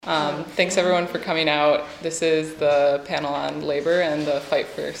Thanks everyone for coming out. This is the panel on labor and the fight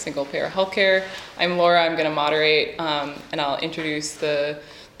for single-payer healthcare. I'm Laura. I'm going to moderate, and I'll introduce the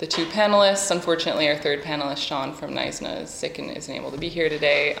two panelists. Unfortunately, our third panelist, Sean from NYSNA, is sick and isn't able to be here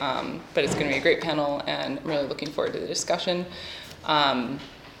today, but it's going to be a great panel, and I'm really looking forward to the discussion. I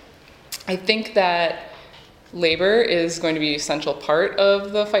think that labor is going to be an essential part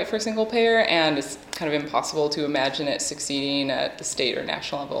of the fight for single payer, and it's kind of impossible to imagine it succeeding at the state or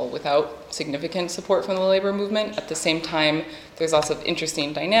national level without significant support from the labor movement. At the same time, there's lots of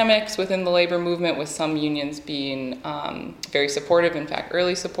interesting dynamics within the labor movement, with some unions being very supportive, in fact,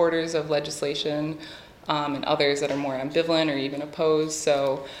 early supporters of legislation, and others that are more ambivalent or even opposed.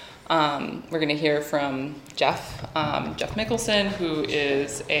 So we're going to hear from Jeff Mickelson, who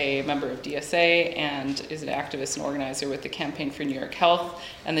is a member of DSA and is an activist and organizer with the Campaign for New York Health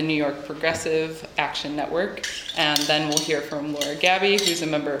and the New York Progressive Action Network. And then we'll hear from Laura Gabby, who's a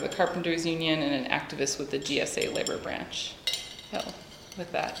member of the Carpenters Union and an activist with the GSA labor branch. So with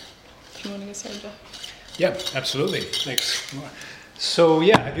that, do you want to get started, Jeff? Yeah, absolutely. Thanks. So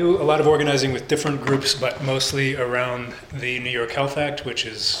yeah, I do a lot of organizing with different groups, but mostly around the New York Health Act, which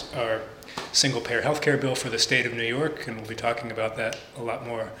is our single-payer healthcare bill for the state of New York, and we'll be talking about that a lot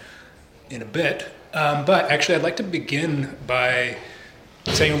more in a bit. But actually, I'd like to begin by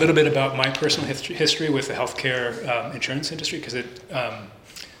saying a little bit about my personal history with the healthcare insurance industry, because it,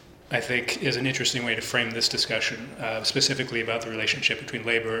 I think, is an interesting way to frame this discussion, specifically about the relationship between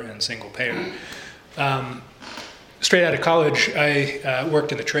labor and single-payer. Straight out of college, I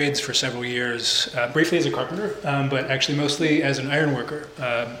worked in the trades for several years, briefly as a carpenter, but actually mostly as an iron worker,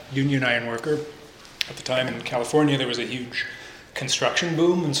 union iron worker. At the time in California, there was a huge construction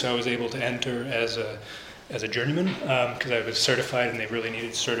boom, and so I was able to enter as a journeyman because I was certified, and they really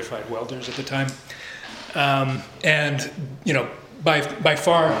needed certified welders at the time. And you know, by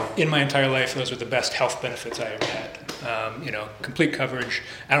far in my entire life, those were the best health benefits I ever had. Complete coverage.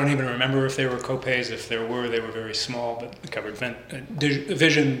 I don't even remember if there were copays. If there were, they were very small, but it covered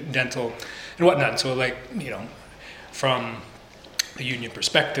vision, dental, and whatnot. So, from a union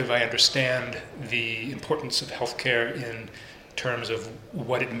perspective, I understand the importance of healthcare in terms of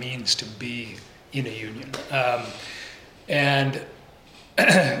what it means to be in a union. And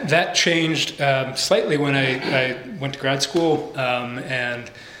that changed slightly when I went to grad school, and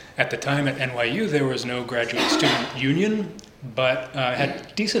at the time at NYU, there was no graduate student union, but I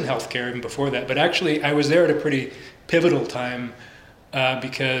had decent health care even before that. But actually, I was there at a pretty pivotal time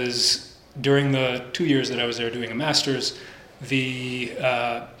because during the 2 years that I was there doing a master's, the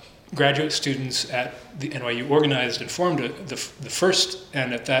graduate students at the NYU organized and formed the first,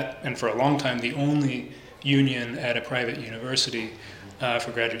 and for a long time, the only union at a private university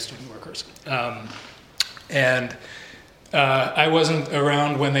for graduate student workers. I wasn't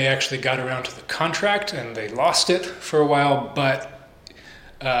around when they actually got around to the contract, and they lost it for a while, but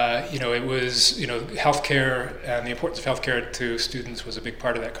it was, healthcare and the importance of healthcare to students was a big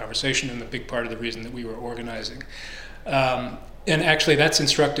part of that conversation and a big part of the reason that we were organizing. And actually that's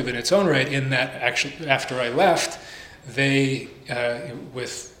instructive in its own right, in that actually after I left, they,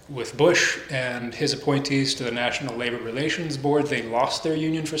 with Bush and his appointees to the National Labor Relations Board, they lost their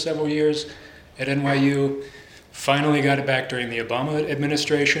union for several years at NYU. Finally got it back during the Obama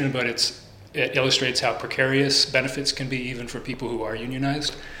administration, but it illustrates how precarious benefits can be even for people who are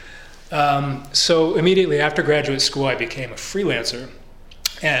unionized. So immediately after graduate school, I became a freelancer,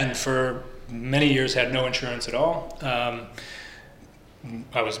 and for many years had no insurance at all.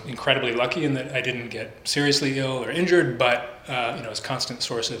 I was incredibly lucky in that I didn't get seriously ill or injured, but it was a constant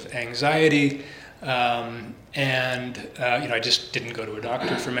source of anxiety. I just didn't go to a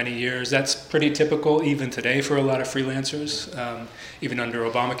doctor for many years. That's pretty typical even today for a lot of freelancers. Even under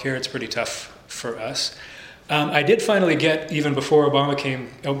Obamacare, it's pretty tough for us. I did finally get, even before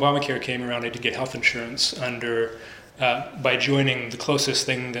Obamacare came around, I did get health insurance by joining the closest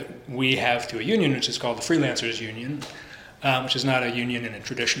thing that we have to a union, which is called the Freelancers Union, which is not a union in a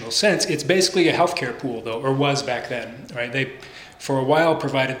traditional sense. It's basically a healthcare pool, though, or was back then, right? They, for a while,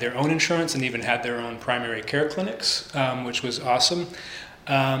 provided their own insurance and even had their own primary care clinics, which was awesome,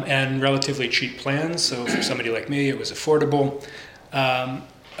 and relatively cheap plans. So for somebody like me, it was affordable.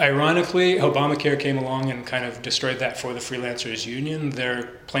 Ironically, Obamacare came along and kind of destroyed that for the Freelancers Union. Their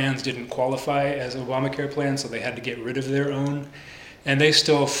plans didn't qualify as Obamacare plans, so they had to get rid of their own. And they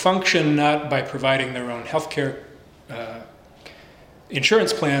still function not by providing their own healthcare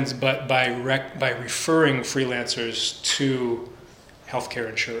insurance plans, but by referring freelancers to healthcare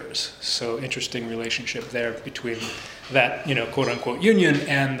insurers. So interesting relationship there between that, quote unquote union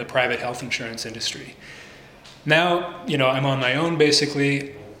and the private health insurance industry. Now, I'm on my own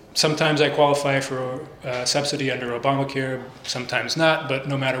basically. sometimes I qualify for subsidy under Obamacare, sometimes not, but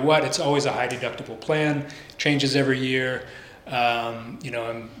no matter what, it's always a high deductible plan, changes every year.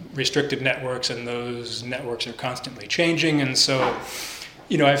 I'm restricted networks, and those networks are constantly changing. And so,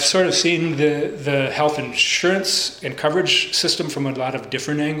 I've sort of seen the health insurance and coverage system from a lot of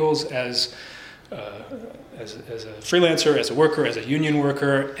different angles as a freelancer, as a worker, as a union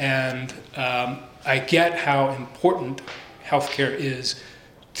worker, and I get how important healthcare is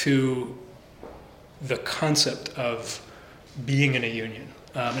to the concept of being in a union.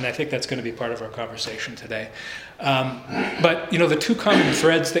 And I think that's going to be part of our conversation today. But the two common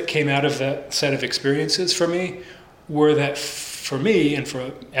threads that came out of that set of experiences for me were that for me and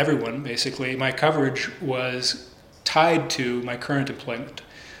for everyone, basically, my coverage was tied to my current employment.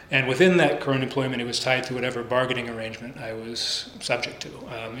 And within that current employment, it was tied to whatever bargaining arrangement I was subject to,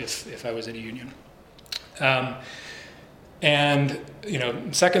 if I was in a union.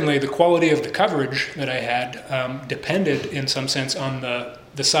 Secondly, the quality of the coverage that I had depended in some sense on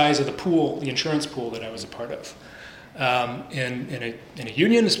the size of the pool, the insurance pool that I was a part of. In a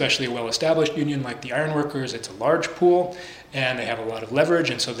union, especially a well-established union like the ironworkers, it's a large pool, and they have a lot of leverage,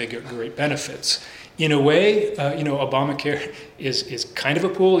 and so they get great benefits. In a way, Obamacare is kind of a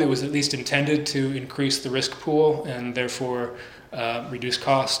pool. It was at least intended to increase the risk pool and therefore reduce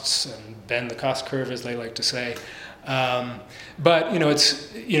costs and bend the cost curve, as they like to say. But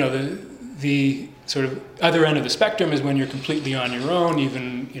it's the sort of other end of the spectrum is when you're completely on your own,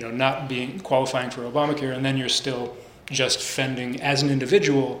 even not qualifying for Obamacare, and then you're still just fending as an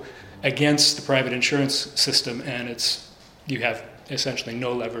individual against the private insurance system, and you have essentially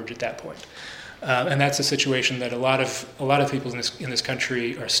no leverage at that point. And that's a situation that a lot of people in this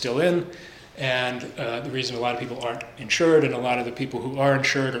country are still in, and the reason a lot of people aren't insured, and a lot of the people who are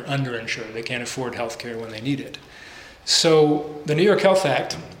insured are underinsured. They can't afford health care when they need it. So the New York Health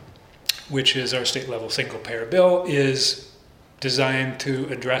Act, which is our state-level single-payer bill, is designed to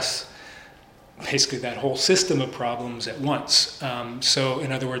address basically that whole system of problems at once. So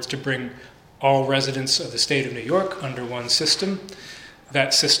in other words, to bring all residents of the state of New York under one system.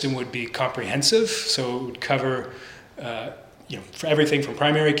 That system would be comprehensive, so it would cover for everything from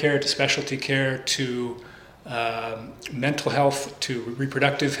primary care to specialty care to mental health to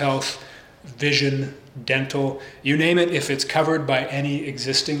reproductive health, vision, dental, you name it. If it's covered by any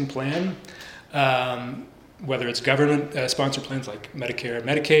existing plan, whether it's government-sponsored plans like Medicare and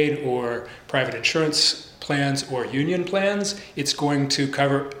Medicaid, or private insurance plans or union plans, it's going to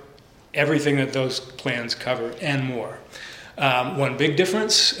cover everything that those plans cover and more. One big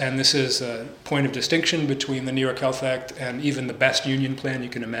difference, and this is a point of distinction between the New York Health Act and even the best union plan you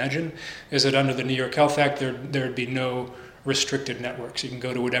can imagine, is that under the New York Health Act, there would be no restricted networks. You can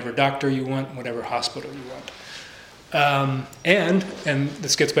go to whatever doctor you want, whatever hospital you want. And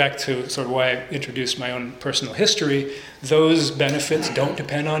this gets back to sort of why I introduced my own personal history, those benefits don't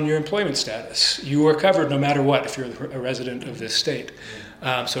depend on your employment status. You are covered no matter what if you're a resident of this state.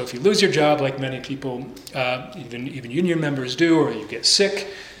 So if you lose your job, like many people, even union members do, or you get sick,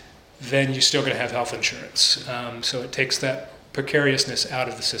 then you're still going to have health insurance. So it takes that precariousness out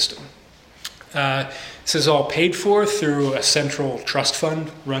of the system. This is all paid for through a central trust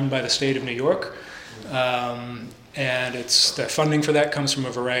fund run by the state of New York. And the funding for that comes from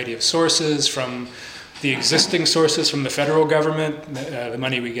a variety of sources, from the existing sources from the federal government, the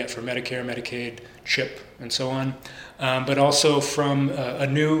money we get for Medicare, Medicaid, CHIP, and so on, but also from a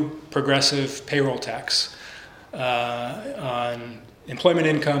new progressive payroll tax on employment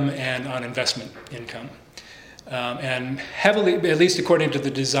income and on investment income. And heavily, at least according to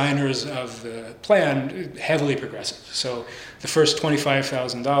the designers of the plan, heavily progressive. So the first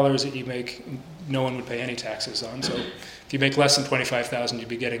 $25,000 that you make, no one would pay any taxes on. So if you make less than $25,000, you'd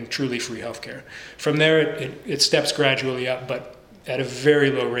be getting truly free health care. From there, it steps gradually up, but at a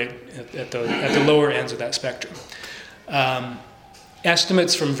very low rate at the lower ends of that spectrum.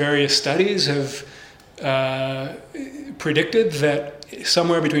 Estimates from various studies have predicted that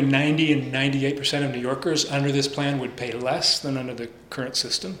somewhere between 90 and 98% of New Yorkers under this plan would pay less than under the current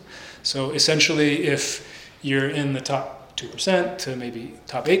system. So essentially, if you're in the top 2% to maybe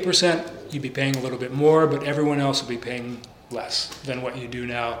top 8%, you'd be paying a little bit more, but everyone else will be paying less than what you do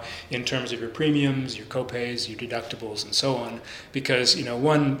now in terms of your premiums, your copays, your deductibles, and so on. Because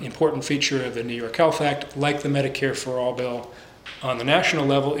one important feature of the New York Health Act, like the Medicare for All bill on the national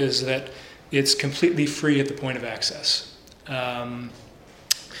level, is that it's completely free at the point of access.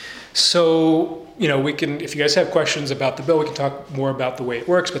 So, we can, if you guys have questions about the bill, we can talk more about the way it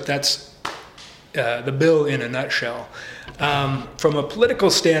works, but that's the bill in a nutshell. From a political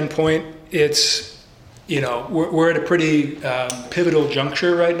standpoint, it's we're at a pretty pivotal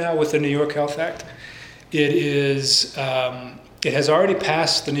juncture right now with the New York Health Act. It has already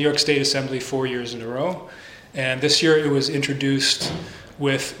passed the New York State Assembly 4 years in a row, and this year it was introduced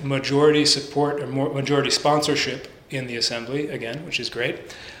with majority support or majority sponsorship in the Assembly again, which is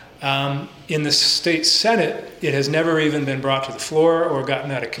great. In the state Senate, it has never even been brought to the floor or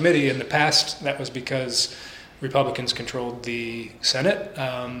gotten out of committee. In the past, that was because Republicans controlled the Senate.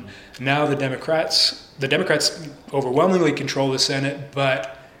 Now the Democrats overwhelmingly control the Senate,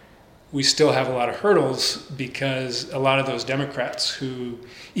 but we still have a lot of hurdles because a lot of those Democrats who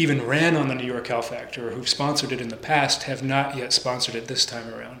even ran on the New York Health Act or who've sponsored it in the past have not yet sponsored it this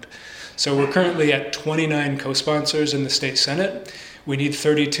time around. So we're currently at 29 co-sponsors in the state Senate. We need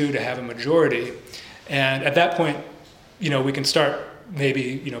 32 to have a majority. And at that point, we can start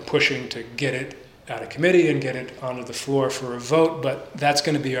maybe, pushing to get it out of committee and get it onto the floor for a vote. But that's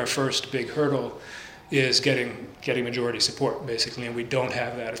going to be our first big hurdle, is getting majority support, basically. And we don't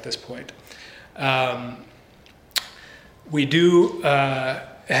have that at this point. We do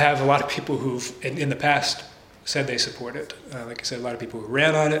have a lot of people who've, in the past, said they support it. Like I said, a lot of people who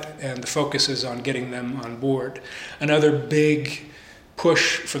ran on it, and the focus is on getting them on board. Another big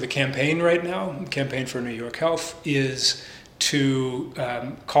push for the campaign right now, Campaign for New York Health, is to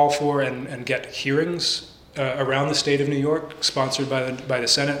call for and get hearings around the state of New York, sponsored by the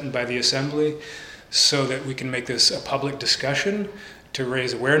Senate and by the Assembly, so that we can make this a public discussion to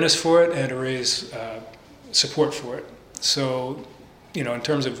raise awareness for it and to raise support for it. So, in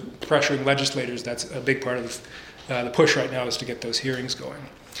terms of pressuring legislators, that's a big part of the push right now, is to get those hearings going.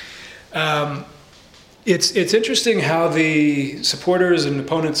 It's interesting how the supporters and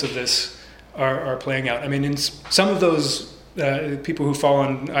opponents of this are playing out. I mean, in some of those people who fall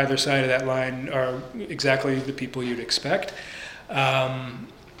on either side of that line are exactly the people you'd expect.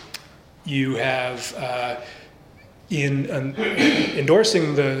 You have, in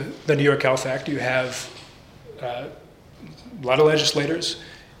endorsing the New York Health Act, you have a lot of legislators,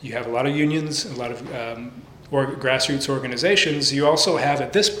 you have a lot of unions, a lot of grassroots organizations. You also have,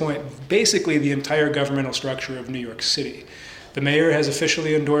 at this point, basically the entire governmental structure of New York City. The mayor has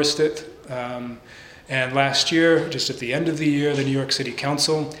officially endorsed it, and last year, just at the end of the year, the New York City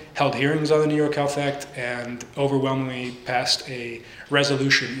Council held hearings on the New York Health Act and overwhelmingly passed a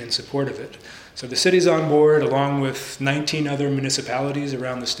resolution in support of it. So the city's on board, along with 19 other municipalities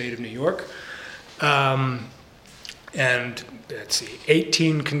around the state of New York. And let's see,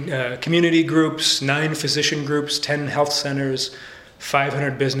 18 community groups, 9 physician groups, 10 health centers,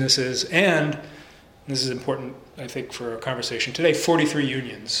 500 businesses, and this is important, I think, for our conversation today, 43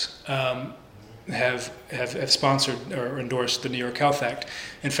 unions have sponsored or endorsed the New York Health Act.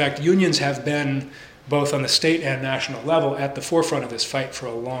 In fact, unions have been, both on the state and national level, at the forefront of this fight for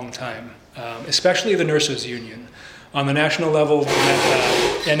a long time, especially the Nurses Union. On the national level,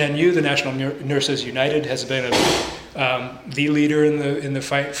 NNU, the National Nurses United, has been the leader in the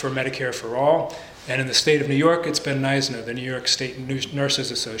fight for Medicare for All. And in the state of New York, it's been NYSNA, the New York State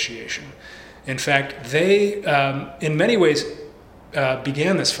Nurses Association. In fact, they, in many ways,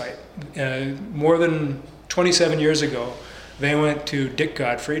 began this fight. More than 27 years ago, they went to Dick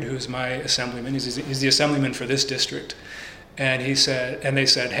Gottfried, who's my assemblyman. He's the assemblyman for this district. And they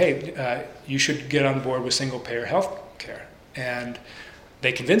said, hey, you should get on board with single-payer health care. And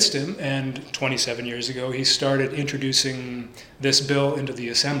they convinced him, and 27 years ago, he started introducing this bill into the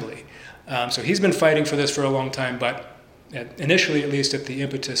assembly. So he's been fighting for this for a long time, but initially, at least, at the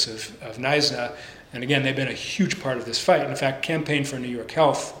impetus of NYSNA. And again, they've been a huge part of this fight. In fact, Campaign for New York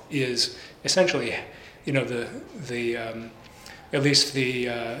Health is essentially, at least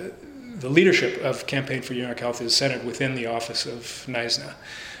the leadership of Campaign for New York Health is centered within the office of NYSNA.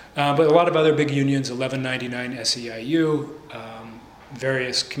 But a lot of other big unions, 1199 SEIU,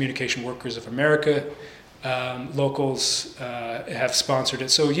 various Communication Workers of America, locals have sponsored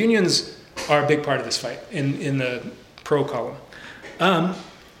it. So unions are a big part of this fight in the pro column.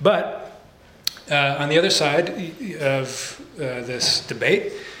 But on the other side of this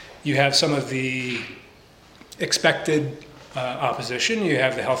debate, you have some of the expected opposition. You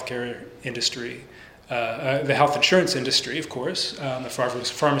have the healthcare industry, the health insurance industry, of course, the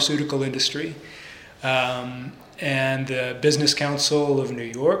pharmaceutical industry, and the Business Council of New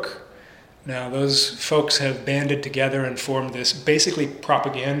York. Now, those folks have banded together and formed this basically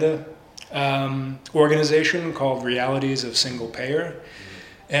propaganda organization called Realities of Single Payer.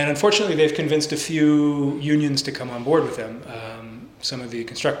 And unfortunately, they've convinced a few unions to come on board with them. Some of the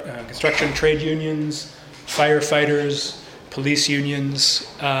construction trade unions, firefighters, police unions.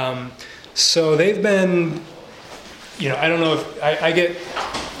 So they've been, I don't know if I get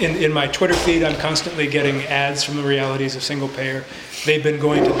in my Twitter feed, I'm constantly getting ads from the realities of single payer. They've been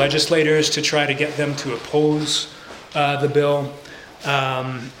going to legislators to try to get them to oppose the bill,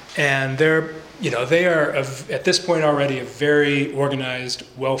 and they are at this point already a very organized,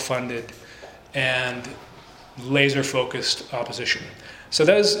 well-funded, and laser-focused opposition. So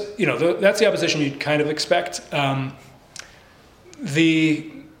that's the opposition you'd kind of expect.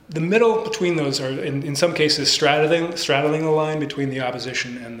 The middle between those are, in some cases, straddling the line between the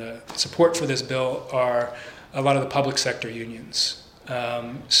opposition and the support for this bill are a lot of the public sector unions.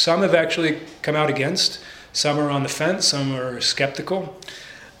 Some have actually come out against, some are on the fence, some are skeptical.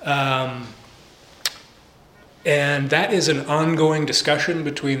 And that is an ongoing discussion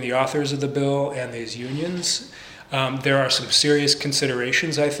between the authors of the bill and these unions. There are some serious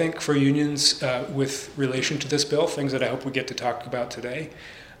considerations, I think, for unions with relation to this bill, things that I hope we get to talk about today.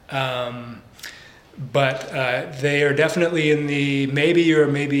 But they are definitely in the maybe or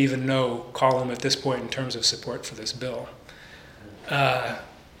maybe even no column at this point in terms of support for this bill.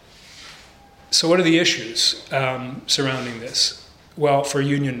 So what are the issues surrounding this? Well, for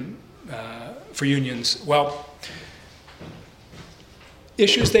unions,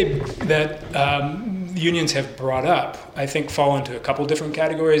 issues that unions have brought up, I think, fall into a couple different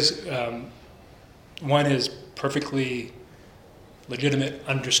categories. One is perfectly legitimate,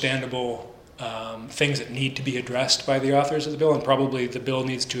 understandable things that need to be addressed by the authors of the bill, and probably the bill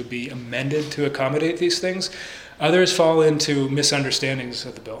needs to be amended to accommodate these things. Others fall into misunderstandings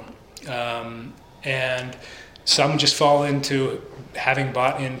of the bill. And some just fall into having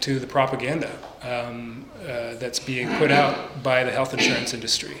bought into the propaganda that's being put out by the health insurance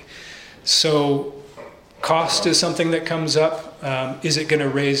industry. So cost is something that comes up. Is it going to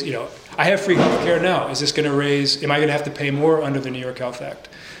raise, I have free health care now. Is this going to raise, am I going to have to pay more under the New York Health Act?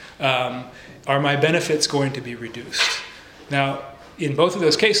 Are my benefits going to be reduced? Now, in both of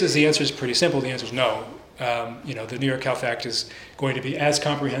those cases, the answer is pretty simple. The answer is no. The New York Health Act is going to be as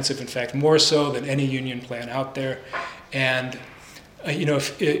comprehensive, in fact, more so than any union plan out there. And,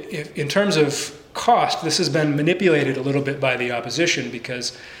 if in terms of cost, this has been manipulated a little bit by the opposition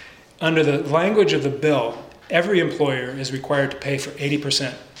because under the language of the bill, every employer is required to pay for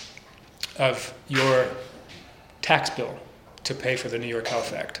 80% of your tax bill to pay for the New York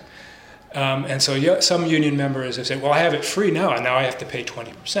Health Act. And so some union members have said, well, I have it free now, and now I have to pay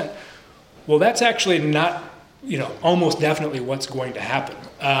 20%. Well, that's actually not, almost definitely what's going to happen.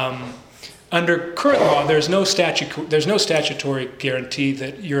 Under current law, there's no statutory guarantee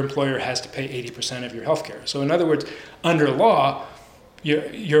that your employer has to pay 80% of your health care. So in other words, under law,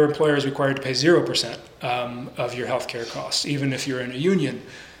 your employer is required to pay 0% of your health care costs, even if you're in a union.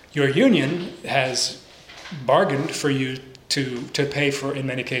 Your union has bargained for you to pay for, in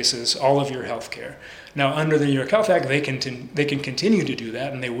many cases, all of your health care. Now, under the New York Health Act, they can continue to do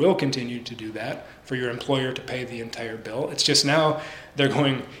that, and they will continue to do that for your employer to pay the entire bill. It's just now they're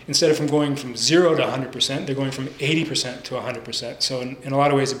going, instead of going from 0 to 100%, they're going from 80% to 100%. So in a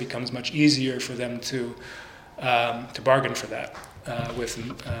lot of ways, it becomes much easier for them to bargain for that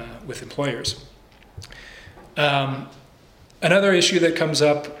with employers. Another issue that comes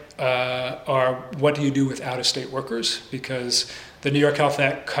up are what do you do with out-of-state workers? Because the New York Health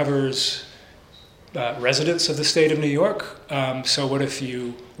Act covers residents of the state of New York. So what if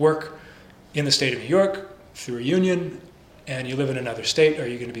you work in the state of New York through a union and you live in another state? Are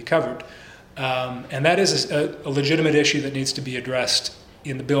you going to be covered? And that is a legitimate issue that needs to be addressed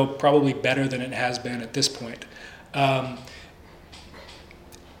in the bill probably better than it has been at this point.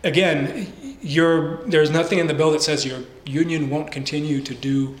 Again, there's nothing in the bill that says your union won't continue to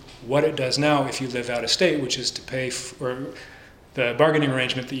do what it does now if you live out of state, which is to pay for the bargaining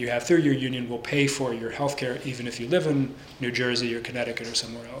arrangement that you have through your union will pay for your health care even if you live in New Jersey or Connecticut or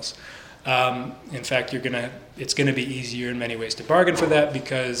somewhere else. In fact, it's going to be easier in many ways to bargain for that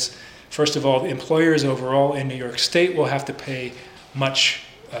because, first of all, employers overall in New York State will have to pay a much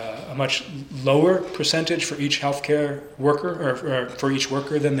lower percentage for each healthcare worker or for each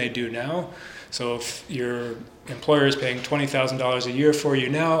worker than they do now. So if your employer is paying $20,000 a year for you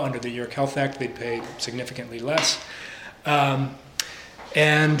now under the New York Health Act, they'd pay significantly less. And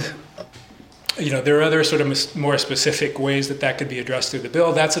there are other sort of more specific ways that could be addressed through the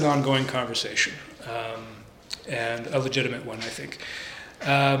bill. That's an ongoing conversation and a legitimate one, I think.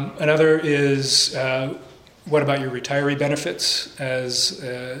 Another is what about your retiree benefits as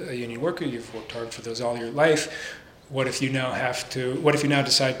a union worker? You've worked hard for those all your life. What if you now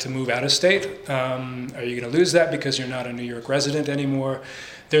decide to move out of state? Are you going to lose that because you're not a New York resident anymore?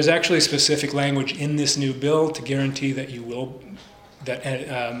 There's actually specific language in this new bill to guarantee that you will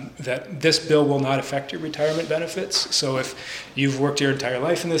that this bill will not affect your retirement benefits. So if you've worked your entire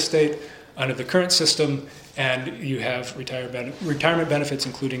life in this state under the current system and you have retirement benefits,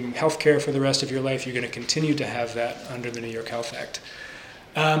 including health care for the rest of your life, you're going to continue to have that under the New York Health Act.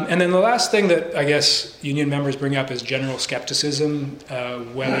 And then the last thing that I guess union members bring up is general skepticism,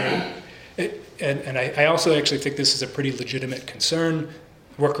 I also actually think this is a pretty legitimate concern.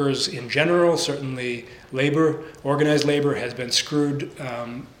 Workers in general, certainly labor, organized labor, has been screwed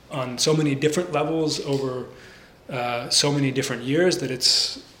on so many different levels over so many different years that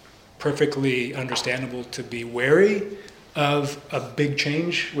it's perfectly understandable to be wary of a big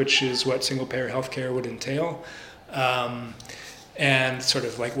change, which is what single-payer healthcare would entail. And sort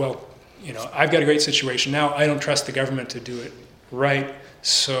of like, well, I've got a great situation now. I don't trust the government to do it right.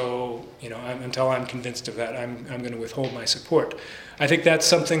 So, until I'm convinced of that, I'm going to withhold my support. I think that's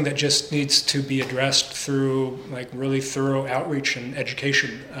something that just needs to be addressed through really thorough outreach and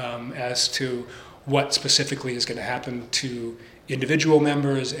education as to what specifically is going to happen to individual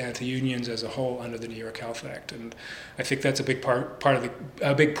members and to unions as a whole under the New York Health Act. And I think that's a big part of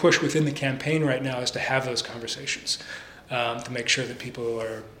a big push within the campaign right now, is to have those conversations to make sure that people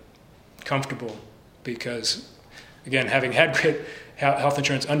are comfortable. Because, again, having had great health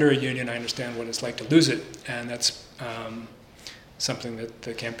insurance under a union, I understand what it's like to lose it, and that's something that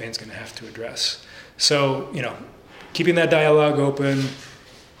the campaign's going to have to address. So, keeping that dialogue open,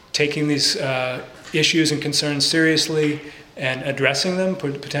 taking these issues and concerns seriously, and addressing them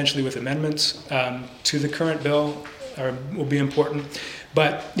potentially with amendments to the current bill will be important.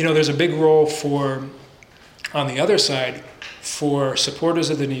 But there's a big role on the other side, for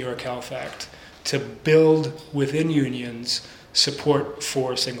supporters of the New York Health Act to build within unions support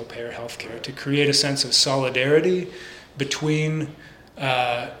for single-payer healthcare, to create a sense of solidarity between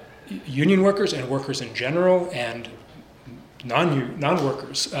union workers and workers in general, and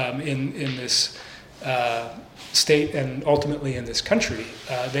non-workers in this state and ultimately in this country.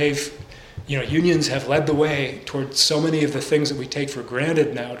 Unions have led the way towards so many of the things that we take for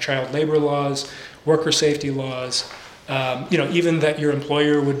granted now: child labor laws, worker safety laws. Even that your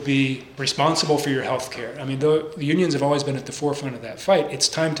employer would be responsible for your health care. I mean, the unions have always been at the forefront of that fight. It's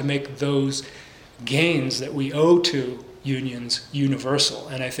time to make those gains that we owe to unions universal.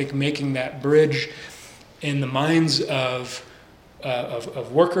 And I think making that bridge in the minds of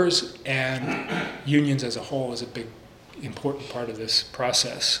workers and unions as a whole is a big, important part of this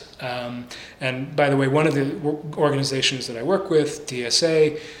process. And by the way, one of the organizations that I work with,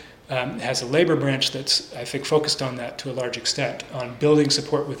 DSA, has a labor branch that's, I think, focused on that to a large extent, on building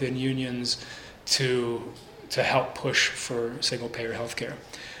support within unions to help push for single-payer healthcare.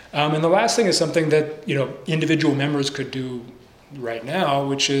 And the last thing is something that individual members could do right now,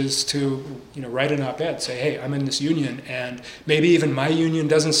 which is to write an op-ed, say, hey, I'm in this union, and maybe even my union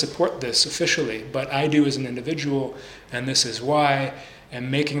doesn't support this officially, but I do as an individual, and this is why,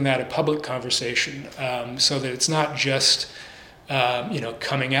 and making that a public conversation, so that it's not just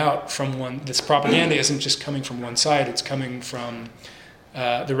coming out from one. This propaganda isn't just coming from one side; it's coming from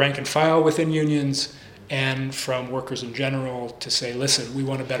the rank and file within unions and from workers in general to say, listen, we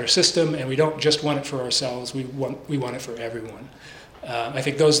want a better system, and we don't just want it for ourselves. We want it for everyone. I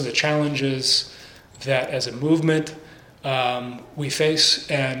think those are the challenges that, as a movement, we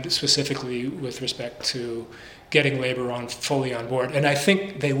face, and specifically with respect to getting labor fully on board. And I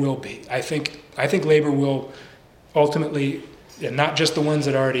think they will be. I think labor will ultimately. And not just the ones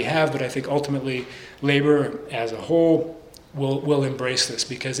that already have, but I think ultimately labor as a whole will embrace this,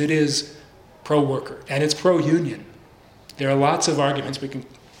 because it is pro-worker and it's pro-union. There are lots of arguments, we can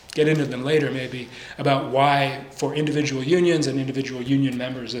get into them later maybe, about why for individual unions and individual union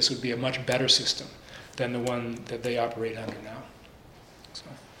members this would be a much better system than the one that they operate under now. So,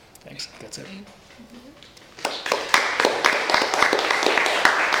 thanks. That's it.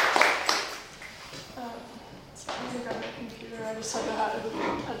 I just had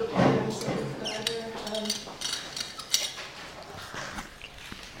the plans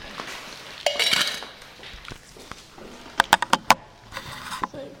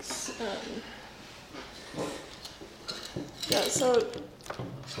thanks.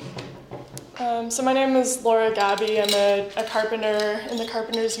 So my name is Laura Gabby. I'm a carpenter in the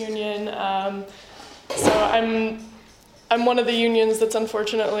Carpenters Union. So I'm one of the unions that's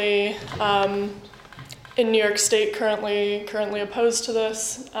unfortunately in New York State currently opposed to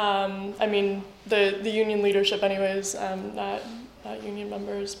this. I mean, the union leadership anyways, not union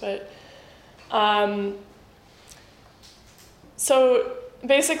members, but so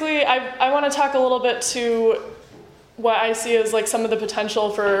basically I want to talk a little bit to what I see as like some of the potential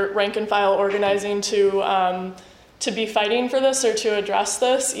for rank and file organizing to be fighting for this or to address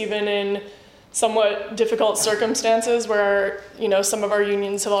this, even in somewhat difficult circumstances where, some of our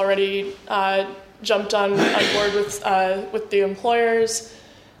unions have already jumped on board with the employers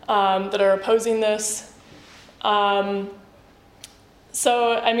that are opposing this.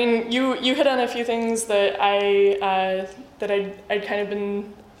 So, I mean, you hit on a few things that I'd kind of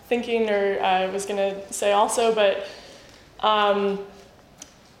been thinking or I was going to say also, but so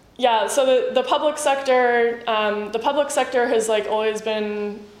the public sector has like always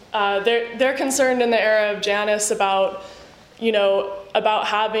been they're concerned in the era of Janus about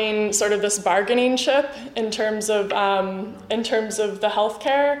having sort of this bargaining chip in terms of the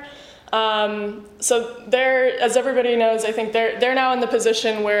healthcare. So they're, as everybody knows, I think they're now in the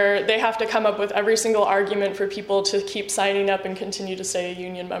position where they have to come up with every single argument for people to keep signing up and continue to stay a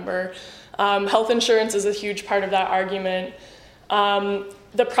union member. Health insurance is a huge part of that argument.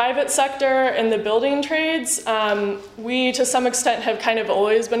 The private sector and the building trades, we to some extent have kind of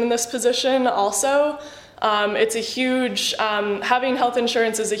always been in this position also. It's a huge, having health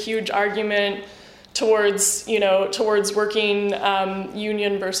insurance is a huge argument towards working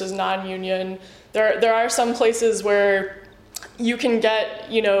union versus non-union. There are some places where you can get,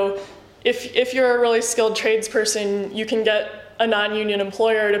 if you're a really skilled tradesperson, you can get a non-union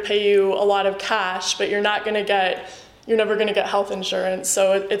employer to pay you a lot of cash, but you're never going to get health insurance.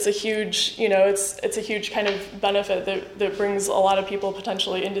 So it's a huge, it's a huge kind of benefit that brings a lot of people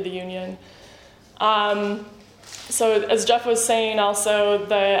potentially into the union. So as Jeff was saying also,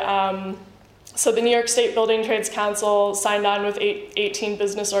 so the New York State Building Trades Council signed on with 18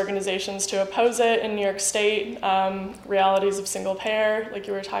 business organizations to oppose it in New York State, realities of single payer, like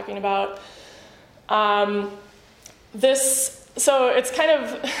you were talking about. So it's kind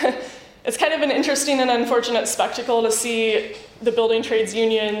of an interesting and unfortunate spectacle to see the building trades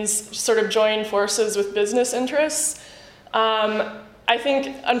unions sort of join forces with business interests. I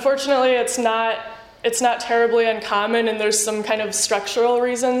think, unfortunately, it's not terribly uncommon, and there's some kind of structural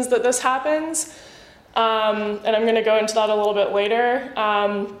reasons that this happens. And I'm going to go into that a little bit later.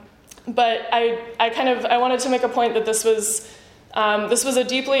 But I wanted to make a point that this was a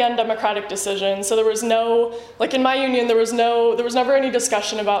deeply undemocratic decision. So there was no, like in my union, there was never any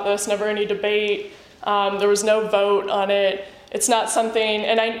discussion about this, never any debate. There was no vote on it. It's not something,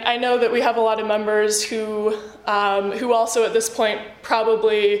 and I know that we have a lot of members who also at this point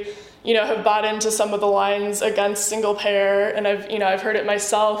probably, have bought into some of the lines against single payer, and I've heard it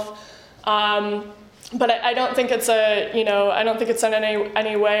myself. But I don't think it's in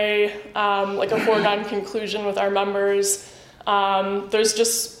any way like a foregone conclusion with our members. There's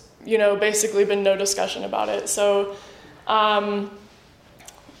just, basically been no discussion about it. So,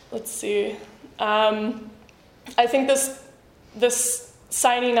 let's see. I think this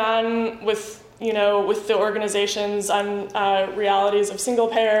signing on with the organizations on realities of single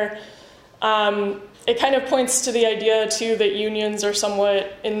payer, it kind of points to the idea too that unions are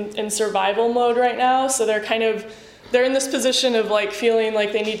somewhat in survival mode right now. So they're in this position of like feeling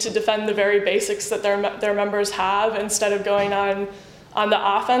like they need to defend the very basics that their members have instead of going on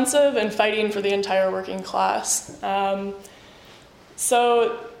the offensive and fighting for the entire working class.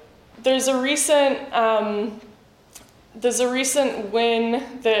 So there's a recent win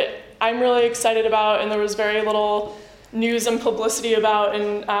that I'm really excited about, and there was very little news and publicity about,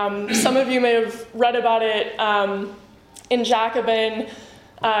 and some of you may have read about it in Jacobin.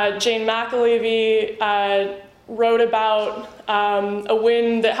 Jane McAlevey wrote about a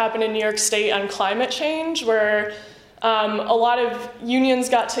win that happened in New York State on climate change, where a lot of unions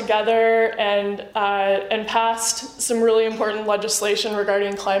got together and passed some really important legislation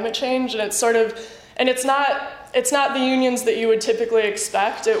regarding climate change, and it's not the unions that you would typically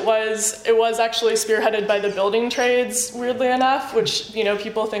expect. It was actually spearheaded by the building trades, weirdly enough, which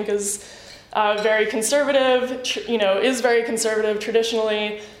people think is very conservative. Is very conservative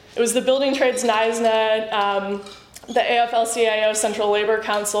traditionally. It was the building trades NISNET, the AFL-CIO Central Labor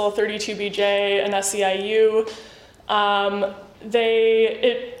Council, 32BJ, and SEIU.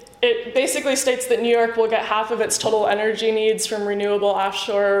 It basically states that New York will get half of its total energy needs from renewable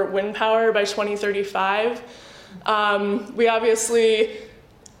offshore wind power by 2035.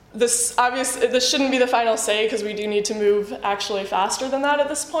 This shouldn't be the final say because we do need to move actually faster than that at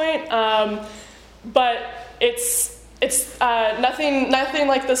this point. But it's nothing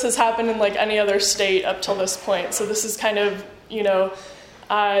like this has happened in like any other state up till this point. So this is kind of,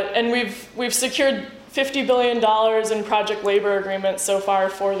 and we've secured $50 billion in project labor agreements so far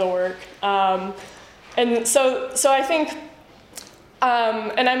for the work. And so I think,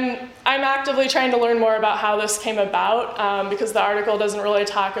 and I'm actively trying to learn more about how this came about, because the article doesn't really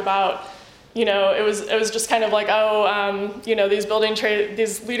talk about, it was just kind of like,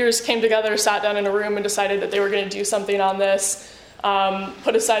 these leaders came together, sat down in a room, and decided that they were going to do something on this,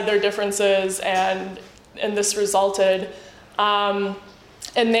 put aside their differences, and this resulted. And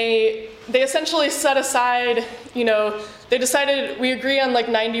they essentially set aside, they decided we agree on like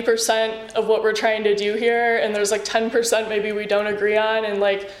 90% of what we're trying to do here, and there's like 10% maybe we don't agree on, and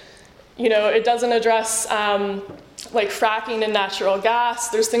it doesn't address like fracking and natural gas.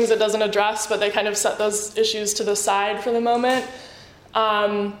 There's things it doesn't address, but they kind of set those issues to the side for the moment.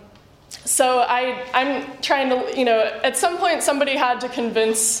 So I'm trying to, at some point somebody had to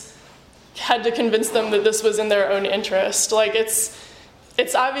convince them that this was in their own interest. Like it's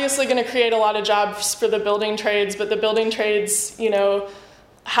obviously going to create a lot of jobs for the building trades, but the building trades,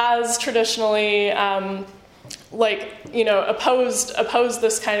 has traditionally opposed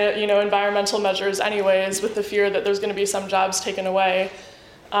this kind of, environmental measures anyways, with the fear that there's going to be some jobs taken away.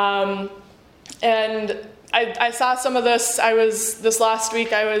 And I saw some of this. This last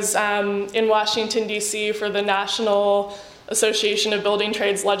week, I was in Washington, D.C. for the National Association of Building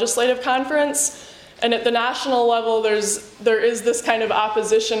Trades Legislative Conference. And at the national level, there is this kind of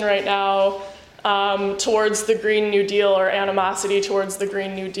opposition right now towards the Green New Deal, or animosity towards the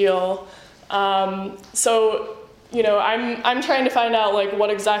Green New Deal. So, I'm trying to find out like what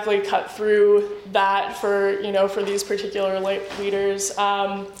exactly cut through that for these particular leaders.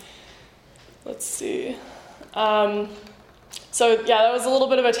 Let's see. So yeah, that was a little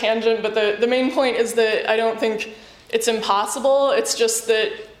bit of a tangent, but the main point is that I don't think it's impossible. It's just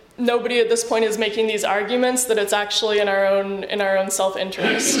that nobody at this point is making these arguments that it's actually in our own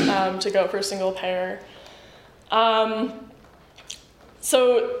self-interest to go for single payer.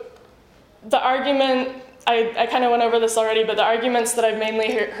 So the argument, I kind of went over this already, but the arguments that I've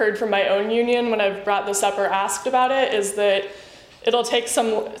mainly heard from my own union when I've brought this up or asked about it is that it'll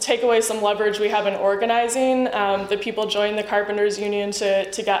take away some leverage we have in organizing, that people join the carpenters union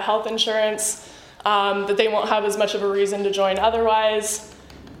to get health insurance, that they won't have as much of a reason to join otherwise.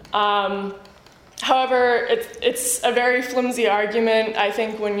 However, it's a very flimsy argument, I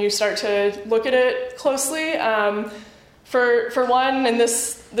think, when you start to look at it closely. For one, and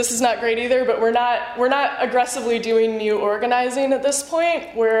this is not great either, but we're not aggressively doing new organizing at this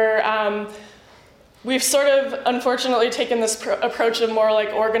point. We've sort of, unfortunately, taken this approach of more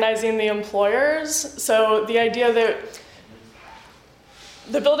like organizing the employers. So the idea that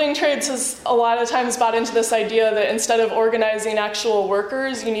the building trades has a lot of times bought into this idea that instead of organizing actual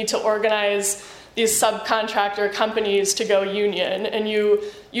workers, you need to organize these subcontractor companies to go union. And you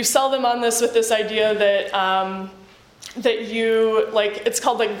sell them on this with this idea that that you, like, it's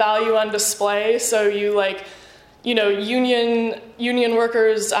called like value on display. So you union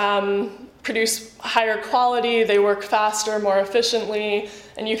workers produce higher quality, they work faster, more efficiently,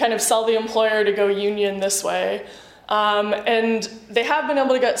 and you kind of sell the employer to go union this way. And they have been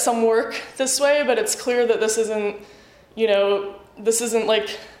able to get some work this way, but it's clear that this isn't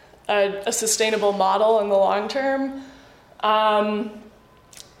like a sustainable model in the long term.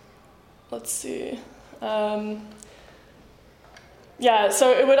 Let's see. Yeah,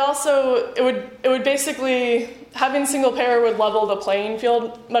 so it would basically, having single payer would level the playing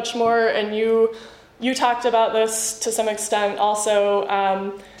field much more, and you talked about this to some extent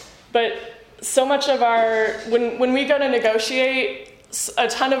also, but so much of when we go to negotiate, a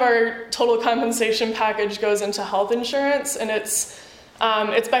ton of our total compensation package goes into health insurance, and it's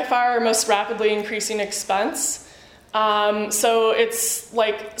by far our most rapidly increasing expense. So it's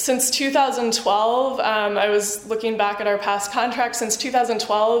like since 2012, I was looking back at our past contracts, since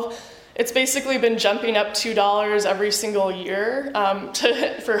 2012, it's basically been jumping up $2 every single year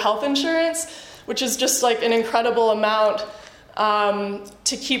for health insurance, which is just like an incredible amount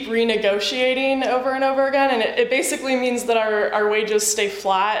to keep renegotiating over and over again. And it basically means that our wages stay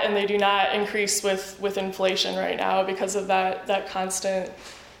flat and they do not increase with inflation right now because of that constant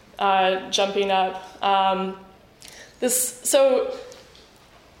jumping up. So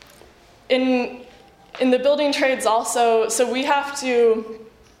in the building trades also, so we have to,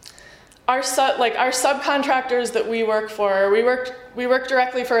 our subcontractors that we work for, we work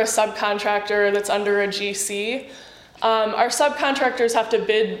directly for a subcontractor that's under a GC. Our subcontractors have to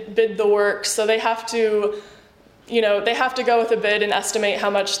bid the work, so they have to go with a bid and estimate how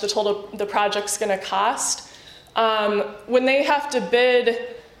much the project's going to cost. When they have to bid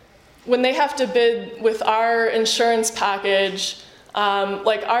with our insurance package,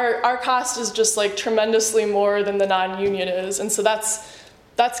 like our cost is just like tremendously more than the non-union is, and so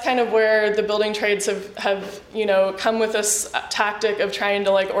that's kind of where the building trades have come with this tactic of trying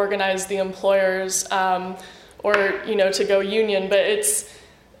to like organize the employers or to go union. But it's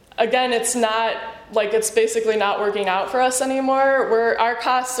again, it's not like it's basically not working out for us anymore. Our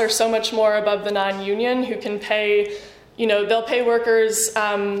costs are so much more above the non-union, who can pay, they'll pay workers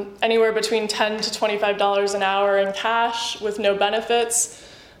anywhere between $10 to $25 an hour in cash with no benefits.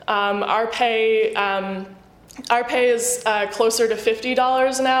 Our pay is closer to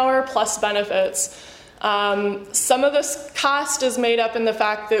 $50 an hour plus benefits. Some of this cost is made up in the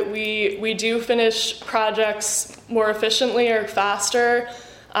fact that we do finish projects more efficiently or faster.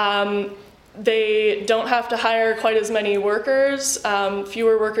 They don't have to hire quite as many workers.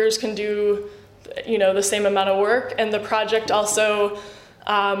 Fewer workers can do, the same amount of work. And the project also,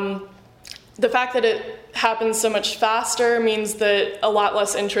 the fact that it happens so much faster means that a lot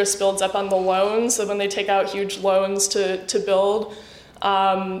less interest builds up on the loans. So when they take out huge loans to build,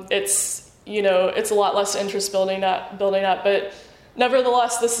 it's a lot less interest building up. But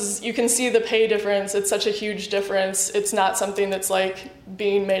nevertheless, you can see the pay difference. It's such a huge difference. It's not something that's like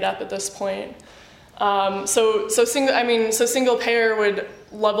being made up at this point. So single payer would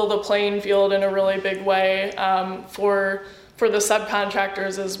level the playing field in a really big way for the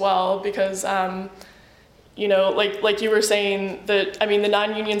subcontractors as well, because like you were saying that the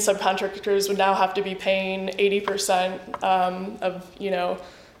non-union subcontractors would now have to be paying 80%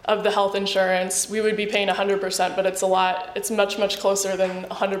 of the health insurance. We would be paying 100%, but it's much closer than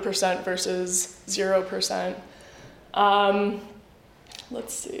 100% versus 0%.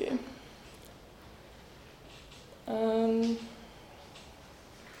 Let's see.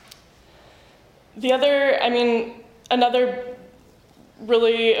 Another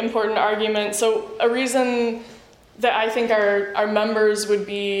really important argument, so a reason that I think our members would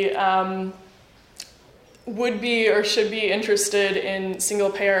be or should be interested in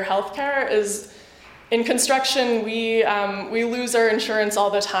single-payer healthcare is in construction, we lose our insurance all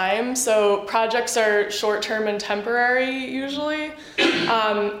the time. So projects are short-term and temporary usually.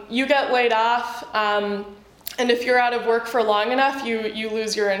 You get laid off, and if you're out of work for long enough, you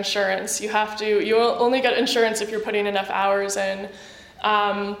lose your insurance. You only get insurance if you're putting enough hours in.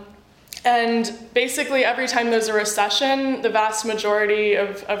 And basically every time there's a recession, the vast majority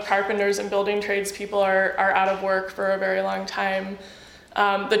of carpenters and building trades people are out of work for a very long time.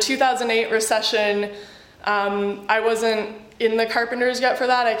 The 2008 recession, I wasn't in the carpenters yet for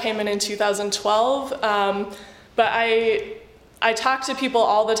that. I came in 2012. But I talk to people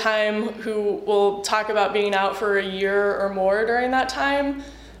all the time who will talk about being out for a year or more during that time.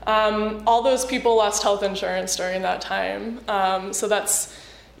 All those people lost health insurance during that time. So that's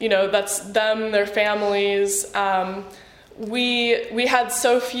them, their families. We had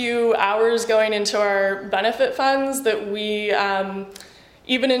so few hours going into our benefit funds that we,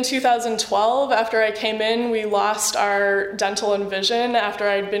 even in 2012, after I came in, we lost our dental and vision. After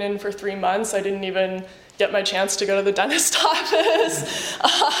I'd been in for 3 months, I didn't even get my chance to go to the dentist office.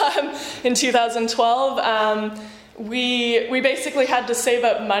 In 2012, we basically had to save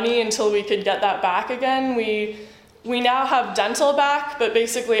up money until we could get that back again. We now have dental back, but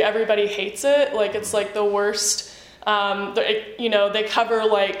basically everybody hates it. Like, it's like the worst. They cover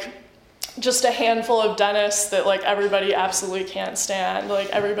like just a handful of dentists that like everybody absolutely can't stand. Like,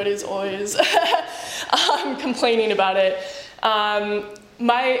 everybody's always complaining about it.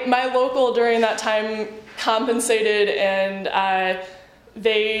 My local during that time compensated, and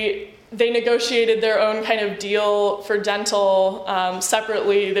they negotiated their own kind of deal for dental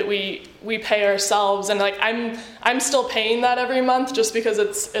separately that we pay ourselves, and like I'm still paying that every month just because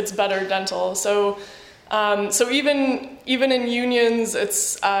it's better dental. So even in unions,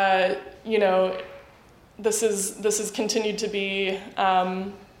 it's this has continued to be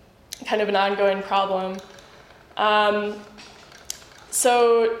kind of an ongoing problem.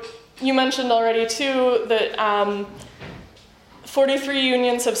 So you mentioned already too that 43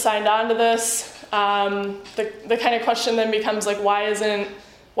 unions have signed on to this. The kind of question then becomes like, why isn't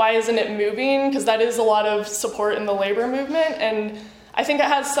it moving? Because that is a lot of support in the labor movement, and I think it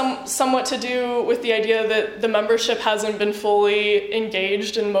has somewhat to do with the idea that the membership hasn't been fully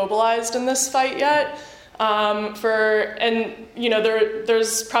engaged and mobilized in this fight yet.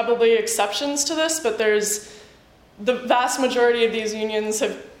 There's probably exceptions to this, but there's the vast majority of these unions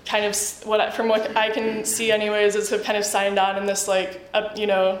have kind of, from what I can see anyways, have kind of signed on in this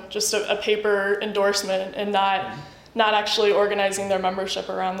just a paper endorsement and not actually organizing their membership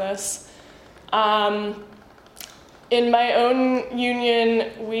around this. In my own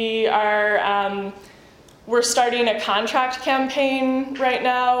union, we're starting a contract campaign right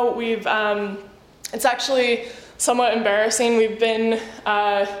now. It's actually somewhat embarrassing. We've been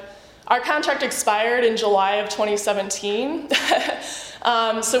our contract expired in July of 2017.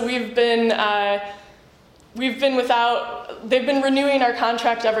 So we've been they've been renewing our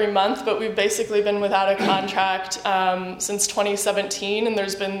contract every month, but we've basically been without a contract since 2017, and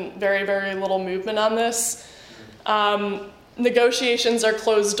there's been very, very little movement on this. Negotiations are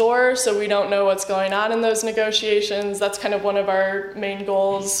closed doors, so we don't know what's going on in those negotiations. That's kind of one of our main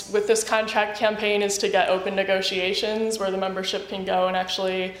goals with this contract campaign, is to get open negotiations where the membership can go and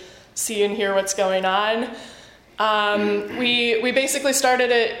actually see and hear what's going on. We basically started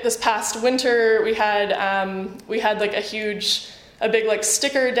it this past winter. We had like a big like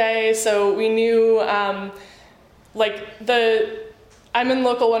sticker day, so we knew I'm in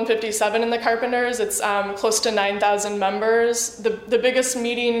Local 157 in the Carpenters. It's close to 9,000 members. The biggest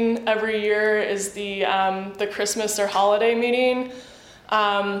meeting every year is the Christmas or holiday meeting.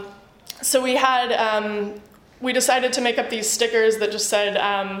 So we decided to make up these stickers that just said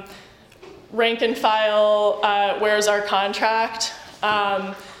rank and file, where's our contract?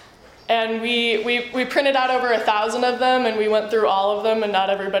 And we printed out over 1,000 of them, and we went through all of them, and not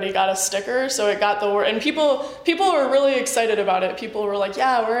everybody got a sticker. So it got the word, and people were really excited about it. People were like,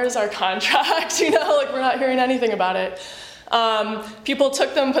 "Yeah, where is our contract?" Like, we're not hearing anything about it. People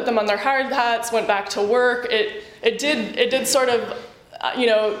took them, put them on their hard hats, went back to work. It did sort of,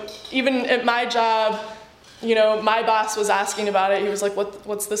 even at my job, my boss was asking about it. He was like,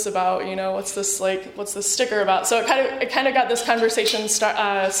 "What's this about? What's this sticker about?" So it kind of got this conversation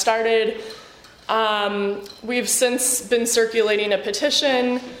started. We've since been circulating a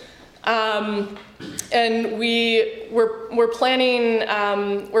petition, and we're planning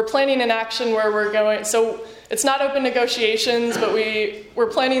an action where we're going. So it's not open negotiations, but we're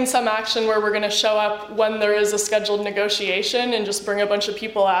planning some action where we're going to show up when there is a scheduled negotiation and just bring a bunch of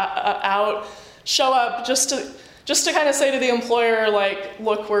people out. Show up just to kind of say to the employer, like,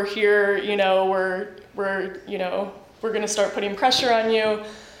 "Look, we're here. We're going to start putting pressure on you."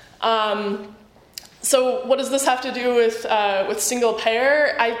 So what does this have to do with single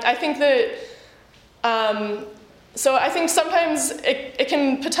payer? I think that. So I think sometimes it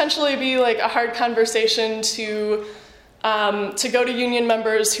can potentially be like a hard conversation to go to union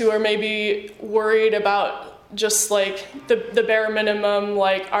members who are maybe worried about just like the bare minimum,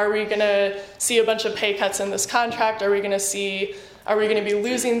 like, are we gonna see a bunch of pay cuts in this contract? Are we gonna be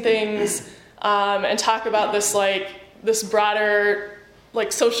losing things? And talk about this broader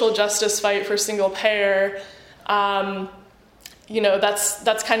like social justice fight for single payer. That's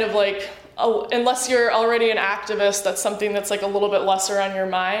kind of like, unless you're already an activist, that's something that's like a little bit lesser on your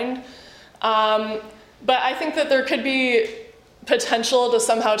mind. But I think that there could be potential to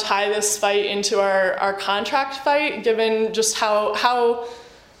somehow tie this fight into our contract fight, given just how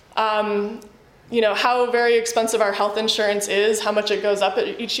very expensive our health insurance is, how much it goes up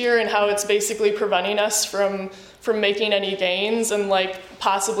each year, and how it's basically preventing us from making any gains, and like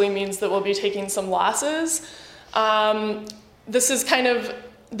possibly means that we'll be taking some losses. This is kind of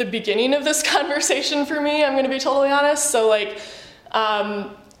the beginning of this conversation for me, I'm going to be totally honest. So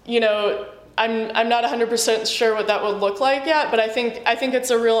I'm not 100% sure what that would look like yet, but I think it's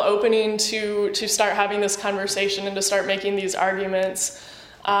a real opening to start having this conversation and to start making these arguments.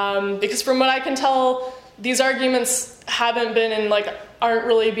 Because from what I can tell, these arguments haven't been and aren't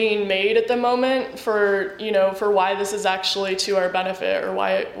really being made at the moment for why this is actually to our benefit, or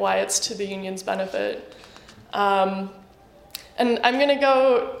why it's to the union's benefit. And I'm gonna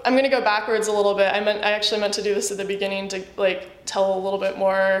go backwards a little bit. I actually meant to do this at the beginning to tell a little bit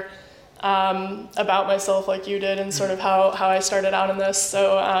more about myself, like you did, and sort of how I started out in this.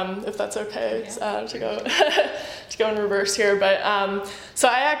 So if that's okay, to go to go in reverse here. But so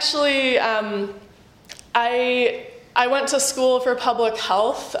I actually I went to school for public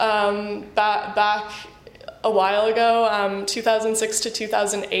health back a while ago, 2006 to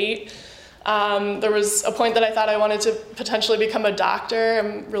 2008. There was a point that I thought I wanted to potentially become a doctor.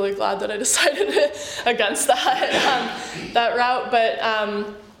 I'm really glad that I decided against that route. But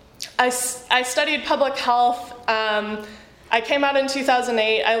I studied public health. I came out in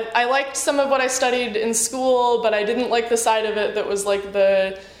 2008. I liked some of what I studied in school, but I didn't like the side of it that was like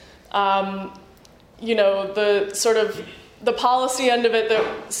the sort of the policy end of it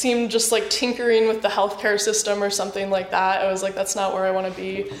that seemed just like tinkering with the healthcare system or something like that. I was like, that's not where I want to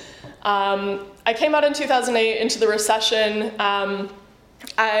be. I came out in 2008 into the recession.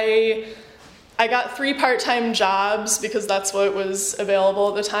 I got 3 part-time jobs because that's what was available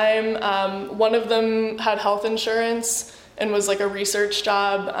at the time. One of them had health insurance and was like a research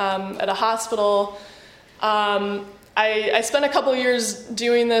job at a hospital. I spent a couple years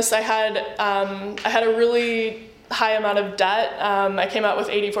doing this. I had a really high amount of debt. I came out with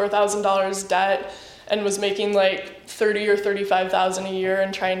 $84,000 debt. and was making like 30 or 35,000 a year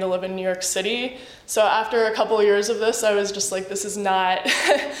and trying to live in New York City. So after a couple of years of this, I was just like, this is not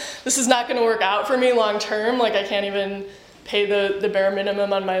going to work out for me long term. Like, I can't even pay the bare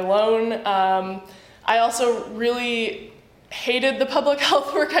minimum on my loan. I also really hated the public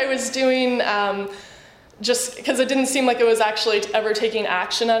health work I was doing, just because it didn't seem like it was actually ever taking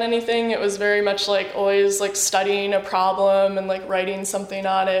action on anything. It was very much like always like studying a problem and like writing something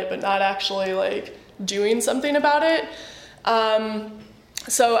on it, but not actually like doing something about it.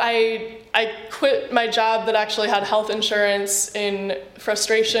 So I quit my job that actually had health insurance in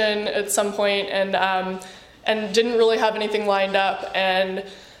frustration at some point, and didn't really have anything lined up, and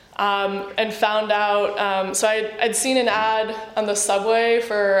found out. So I'd seen an ad on the subway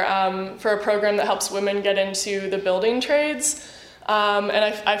for a program that helps women get into the building trades, and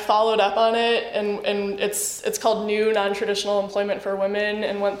I followed up on it, and it's called New Non-Traditional Employment for Women,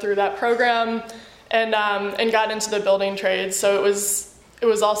 and went through that program, and got into the building trades. So it was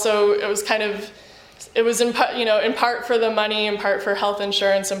in part for the money, in part for health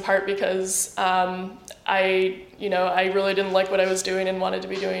insurance, in part because I really didn't like what I was doing and wanted to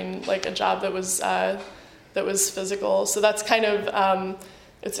be doing like a job that was physical. So that's kind of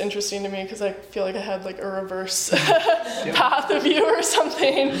it's interesting to me because I feel like I had like a reverse path of view or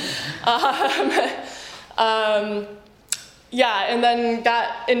something. And then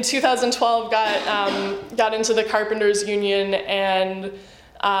in 2012 got into the Carpenters Union, and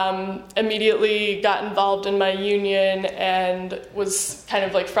immediately got involved in my union, and was kind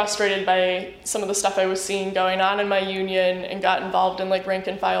of like frustrated by some of the stuff I was seeing going on in my union, and got involved in like rank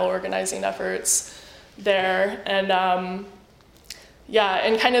and file organizing efforts there. And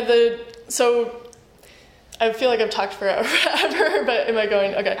so I feel like I've talked forever, but am I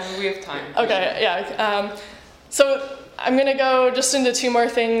going? Okay. We have time. Okay, yeah. So I'm going to go just into two more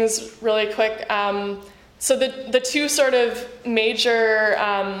things really quick. So the two sort of major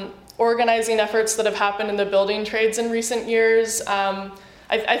organizing efforts that have happened in the building trades in recent years,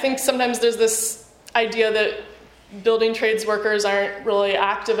 I think sometimes there's this idea that building trades workers aren't really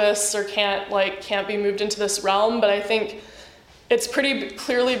activists or can't be moved into this realm, but I think it's pretty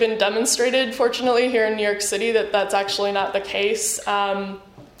clearly been demonstrated, fortunately, here in New York City, that that's actually not the case.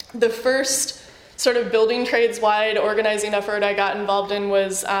 The first sort of building trades-wide organizing effort I got involved in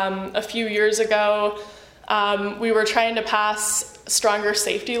was a few years ago. We were trying to pass stronger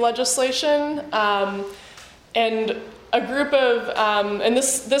safety legislation, and a group of, and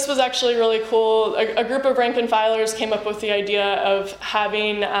this was actually really cool, a group of rank and filers came up with the idea of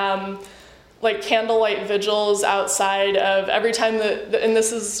having like candlelight vigils outside of every time and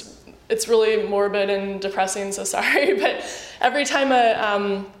it's really morbid and depressing, so sorry, but every time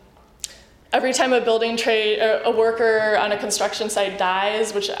a building trade, a worker on a construction site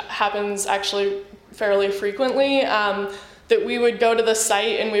dies, which happens actually fairly frequently, that we would go to the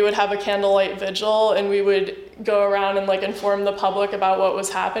site and we would have a candlelight vigil, and we would go around and like inform the public about what was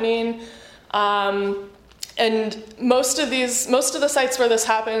happening. And most of the sites where this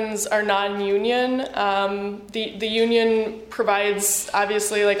happens are non-union. The union provides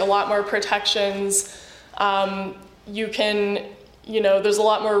obviously like a lot more protections. There's a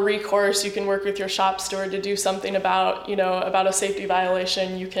lot more recourse. You can work with your shop steward to do something about a safety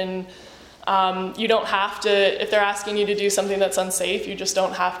violation. You don't have to, if they're asking you to do something that's unsafe, you just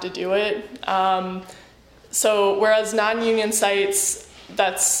don't have to do it. So whereas non-union sites,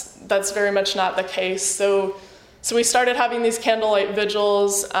 that's very much not the case. So we started having these candlelight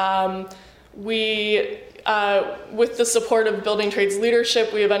vigils. With the support of building trades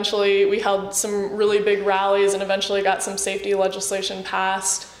leadership, we held some really big rallies and eventually got some safety legislation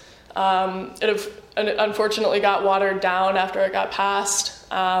passed. It unfortunately got watered down after it got passed,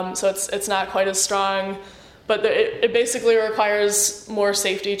 so it's not quite as strong. But it basically requires more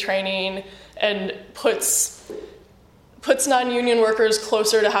safety training and puts non-union workers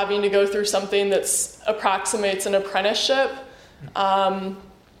closer to having to go through something that approximates an apprenticeship.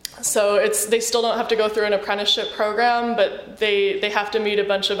 So they still don't have to go through an apprenticeship program, but they have to meet a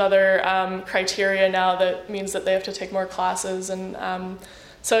bunch of other criteria now that means that they have to take more classes. And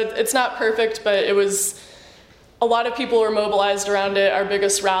so it's not perfect, but it was, a lot of people were mobilized around it. Our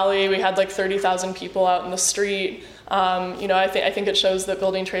biggest rally, we had like 30,000 people out in the street. I think it shows that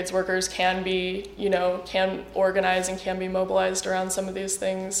building trades workers can organize and can be mobilized around some of these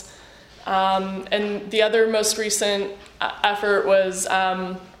things. And the other most recent effort was,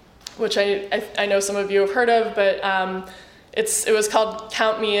 which I know some of you have heard of, but it was called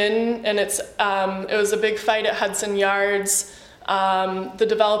Count Me In, and it was a big fight at Hudson Yards. The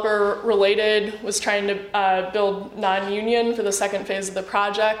developer Related was trying to build non-union for the second phase of the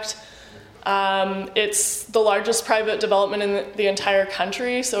project. It's the largest private development in the entire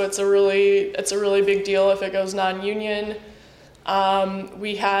country, so it's a really big deal if it goes non-union.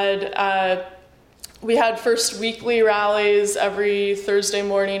 We had first weekly rallies every Thursday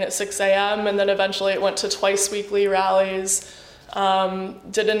morning at 6 a.m. and then eventually it went to twice weekly rallies.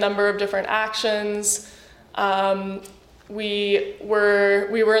 Did a number of different actions. We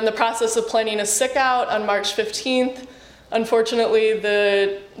were in the process of planning a sick out on March 15th. Unfortunately,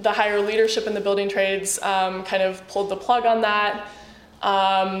 the higher leadership in the building trades kind of pulled the plug on that.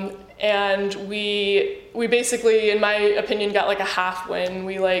 And we basically, in my opinion, got like a half win.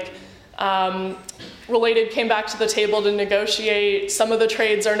 We Related came back to the table to negotiate. Some of the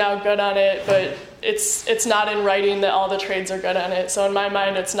trades are now good on it, but it's not in writing that all the trades are good on it. So in my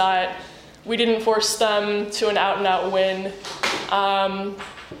mind, it's not, we didn't force them to an out and out win.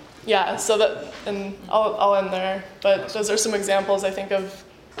 So that, and I'll end there. But those are some examples, I think, of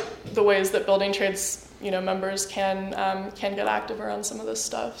the ways that building trades, members can get active around some of this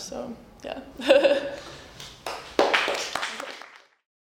stuff. So, yeah.